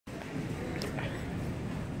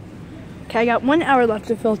Okay, I got 1 hour left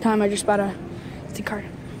to fill time. I just bought a SD card.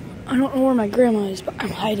 I don't know where my grandma is, but I'm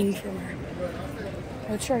hiding from her.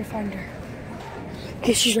 Let's try to find her.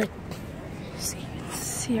 Okay, she's right.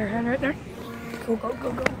 See her hand right there? Go, go,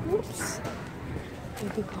 go, go. Whoops. Go,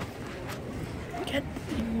 go, go. Get.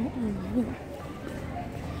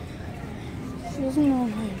 She doesn't know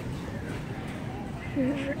I'm hiding.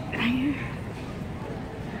 She's right here.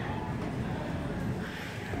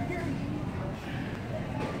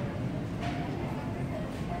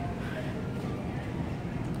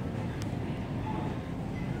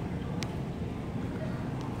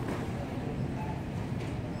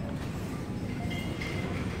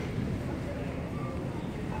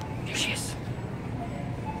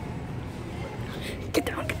 Get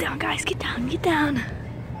down, guys, get down, get down.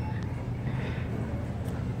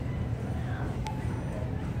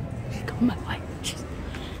 She's coming my way.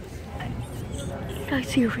 You guys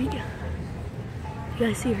see her feet? You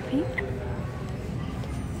guys see her feet?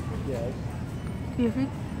 Yes. See her feet?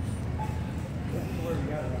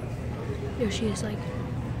 There she is, like,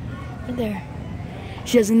 right there.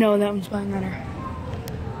 She doesn't know that I'm spying on her.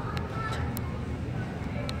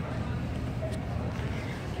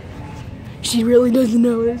 She really doesn't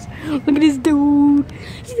know this. Look at this dude.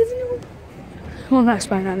 She doesn't know. Well, I'm not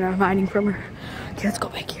spying on her. I'm hiding from her. Okay, let's go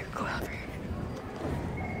back here. Go over here.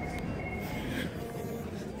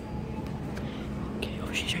 Okay,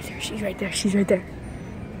 oh, she's right there. She's right there. She's right there.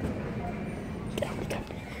 Get down.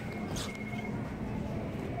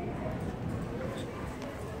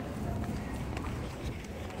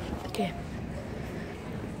 Okay.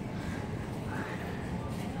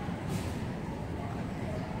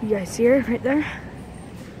 You guys see her right there?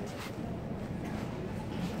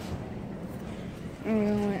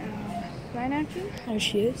 Line action? There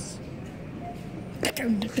she is. Get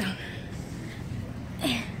down.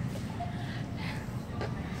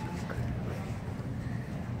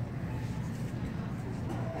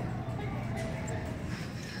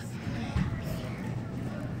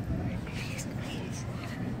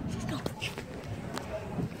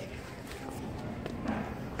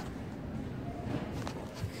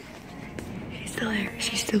 She's still here.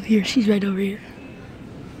 She's still here. She's right over here.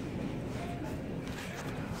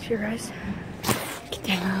 See her eyes? Get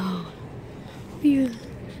down. Yeah.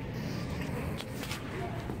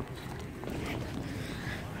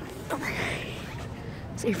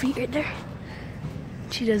 See her feet right there?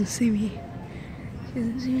 She doesn't see me. She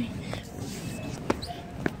doesn't see me.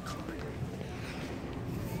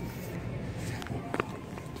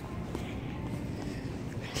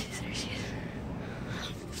 There she is.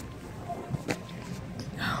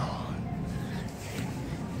 Oh.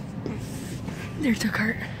 There's her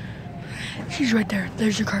cart. She's right there.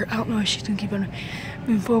 There's your cart. I don't know if she's gonna keep on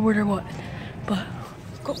moving forward or what, but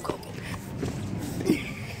go. I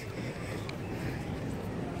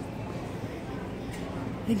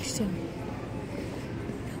think she's still.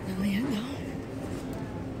 Don't know yet, no.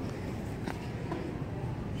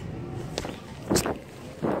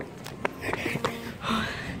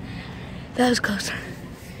 That was close.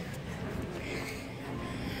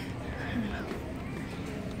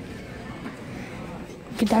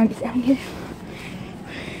 Get down here.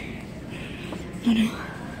 Oh no.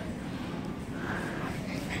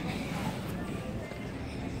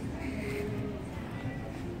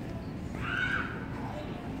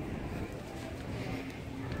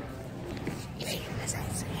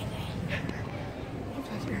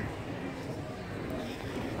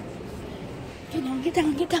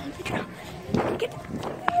 Get down.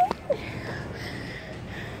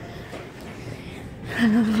 Oh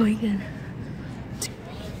my God.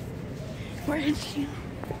 Where is she?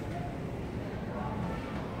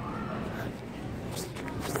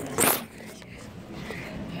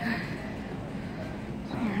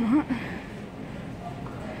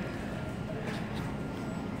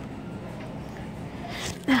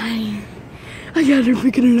 I got her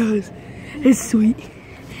picking her nose. It's sweet.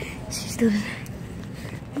 She still doesn't.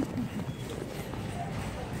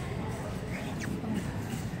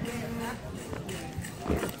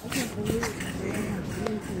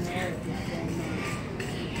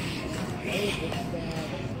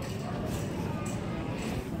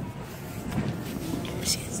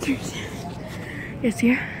 Yes,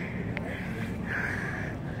 here.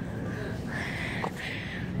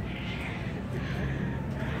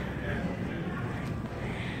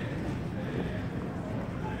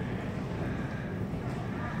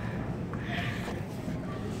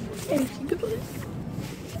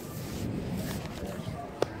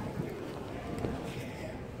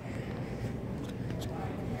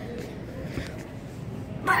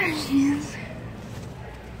 There she is.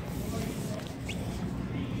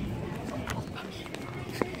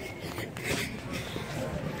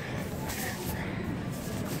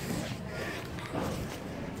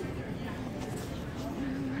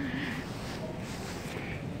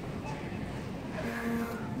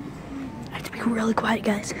 really quiet,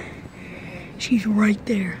 guys. She's right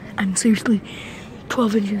there. I'm seriously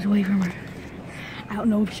 12 inches away from her. I don't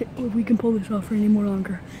know if we can pull this off for any more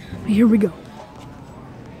longer. But here we go.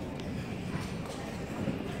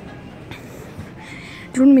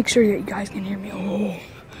 I want to make sure that you guys can hear me. Oh.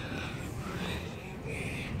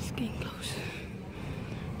 It's getting close.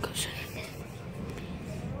 Closer.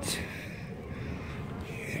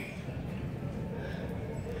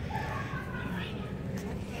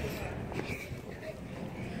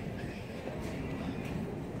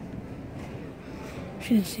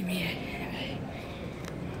 She didn't see me yet.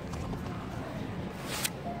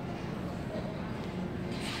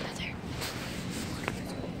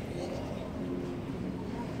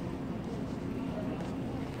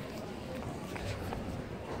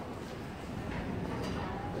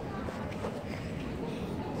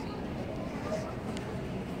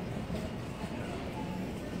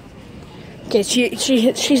 Okay,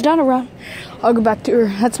 she's not around. I'll go back to her.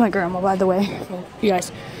 That's my grandma, by the way. You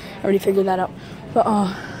guys already figured that out. But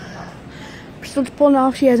we're still pulling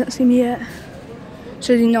off. She hasn't seen me yet.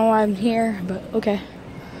 She doesn't know I'm here, but okay.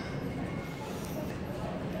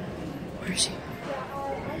 Where is she?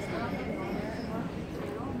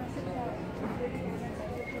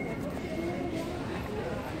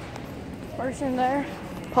 Person there.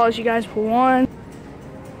 Pause you guys for one.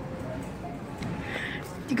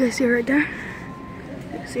 You guys see her right there?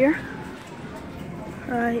 You see her?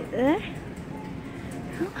 Right there.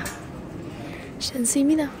 She didn't see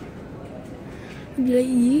me though. I'd be like,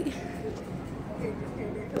 yeet.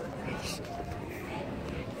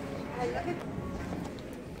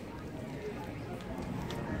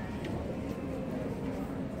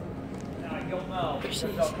 You'll know because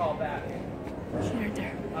they'll call back. She's right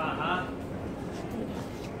there. Uh-huh.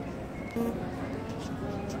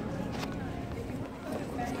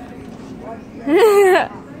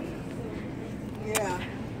 Yeah.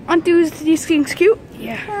 Aren't these things cute?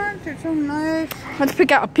 Yeah. They're so nice. Let's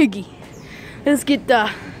pick out a piggy. Let's get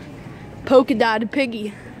the polka dotted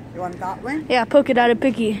piggy. You want that one? Yeah, polka dotted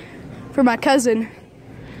piggy for my cousin.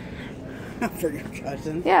 For your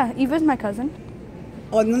cousin? Yeah, Eva's my cousin.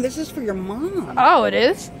 Oh, no, this is for your mom. Oh, it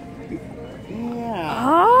is? Yeah.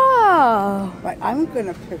 Oh. But I'm going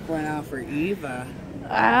to pick one out for Eva.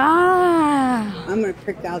 Ah. I'm going to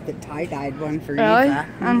pick out the tie-dyed one for Really? Eva.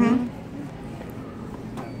 Mm-hmm.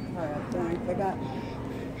 I got...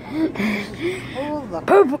 Oh, look.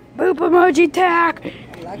 Poop emoji tag.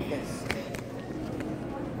 I like this.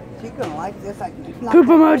 She's going to like this. Poop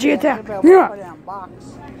emoji attack. Yeah. Put it in a box.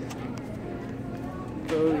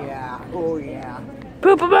 Oh, yeah. Oh, yeah.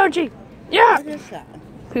 Poop emoji. Yeah. What is that?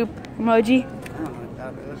 Poop emoji. I don't know what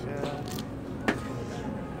that is.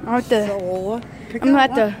 I like the. So, pick I'm out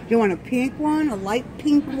gonna have one. You want a pink one, a light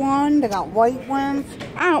pink one? They got white ones.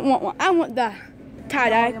 I don't want one. I want the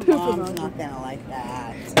tie-dye Your poop mom's emoji. not gonna like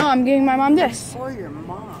that. Oh, I'm giving my mom this. For your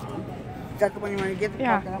mom. Is that the one you want to get? The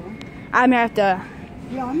Yeah. that one? I'm gonna have to.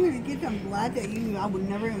 Yeah, I'm gonna get them. I'm glad that I would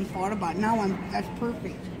never even thought about it. Now that's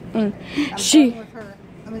perfect. Mm. I'm She. done with her.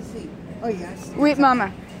 Let me see. Oh yes. Wait,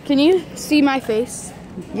 Mama. Can you see my face?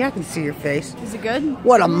 Yeah, I can see your face. Is it good?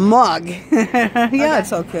 What a mug. Yeah,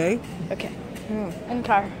 it's okay. Okay. In the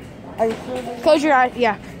car. Are you sure there's Close your eyes.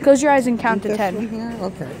 Yeah. Close your eyes and count to this 10. one here?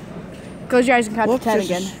 Okay. Close your eyes and count Whoops, to 10 there's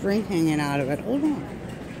again. a string hanging out of it. Hold on.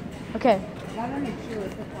 Okay. Gotta make sure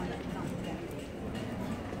it's the one that's not dead.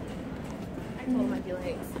 I told him I'd be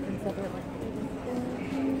like,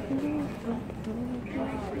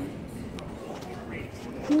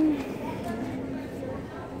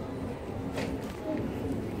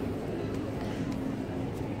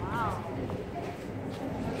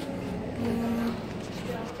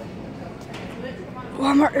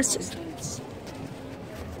 Walmart assistance.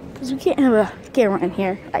 Because we can't have a camera in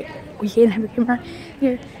here. Like, we can't have a camera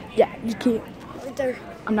here. Yeah, you can't. Right there.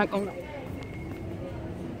 I'm not going.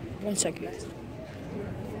 1 second, guys.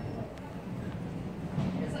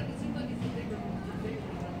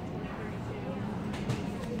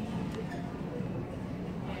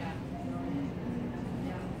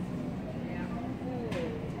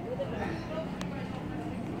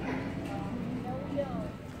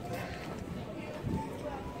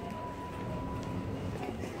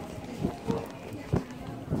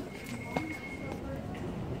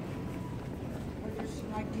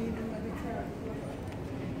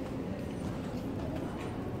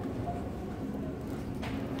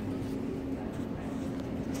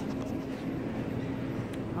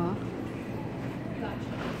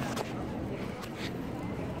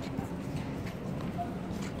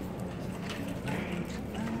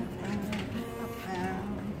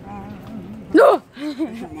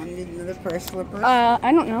 Mom needs another pair of slippers.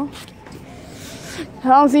 I don't know. I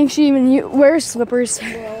don't think she even wears slippers.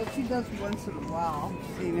 Well, she does once in a while.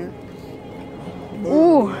 Seen her.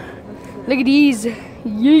 Ooh, look at these.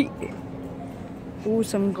 Yeet. Ooh,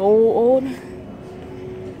 some gold.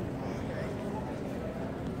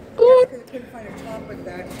 I couldn't find a top like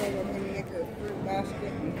that, so I'm gonna make a fruit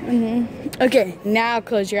basket and Okay, now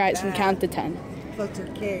close your eyes and count to 10. put her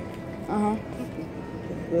cake. Uh-huh.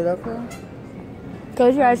 Good up there?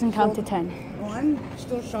 Close your eyes and count to 10. Well, I'm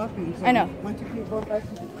still shopping. So I know. 1, 2, 3, 4, 5,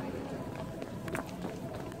 6.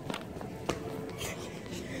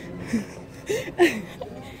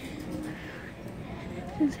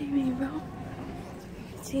 Didn't see me, bro.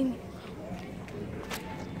 See me.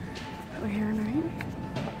 Over here, right?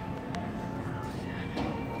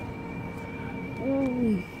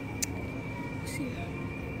 Ooh. See.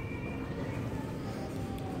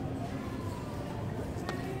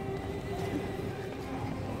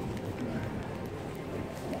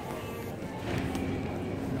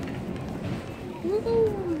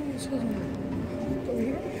 Ooh, let's go over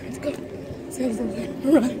here. Let's go. Let's go.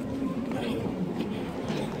 Run.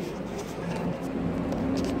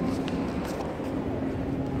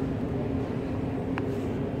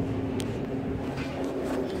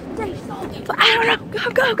 I don't know.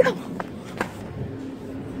 Go.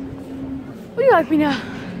 Would you like me to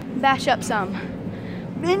bash up some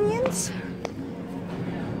minions?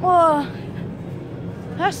 Well,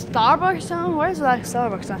 that's Starbucks on. Where's that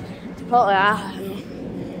Starbucks on? Chipotle. I don't know.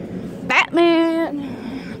 Batman.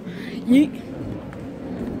 Yeet.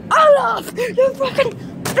 Olaf! You fucking.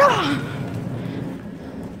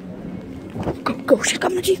 Go. She's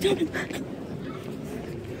coming. She's coming.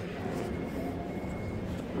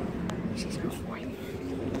 She's going for you.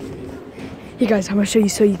 Hey guys, I'm gonna show you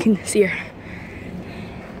so you can see her.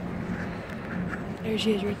 There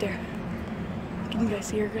she is right there. Can you guys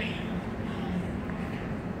see her, guys?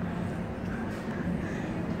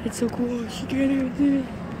 It's so cool. She can't even see me.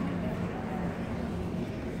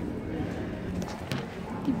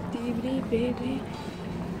 Baby.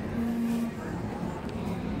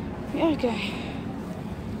 Yeah, okay.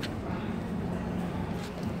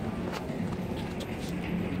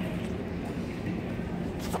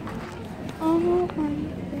 Oh my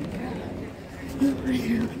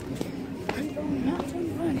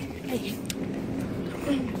God. Hey.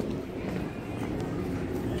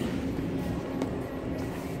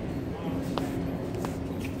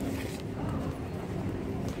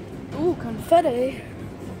 Ooh, confetti.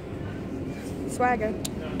 Swagger.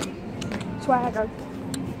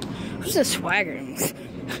 Who's the swagger?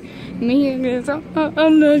 Me and this. I'm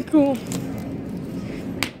not cool.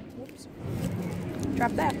 Whoops.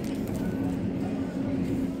 Drop that.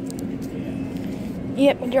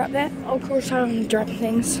 Yep, drop that. Of course, I'm dropping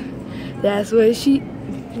things. That's what she.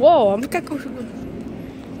 Whoa, I'm gonna go.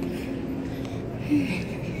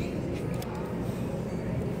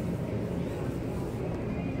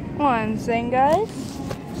 One thing, guys.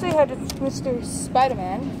 Say hi to Mr.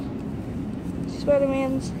 Spider-Man.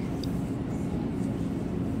 Spider-Man's.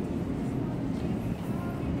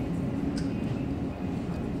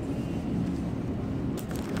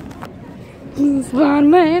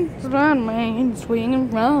 Spider-Man, swinging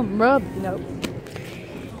from rub. Nope.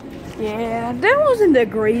 Yeah, that wasn't the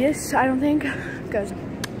greatest, I don't think, because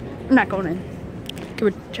I'm not going in. Okay,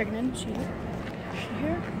 we're checking in. She here? Is she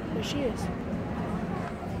here? There she is.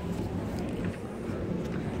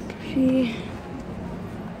 She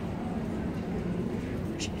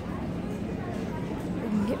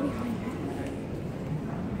can get me from here.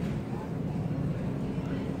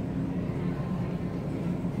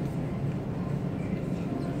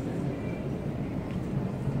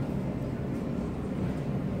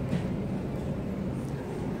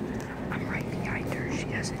 I'm right behind her. She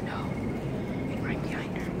doesn't know. I'm right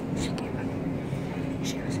behind her. She gave up.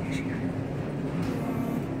 She was here.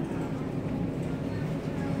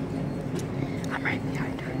 I'm right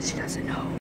behind her. She doesn't know.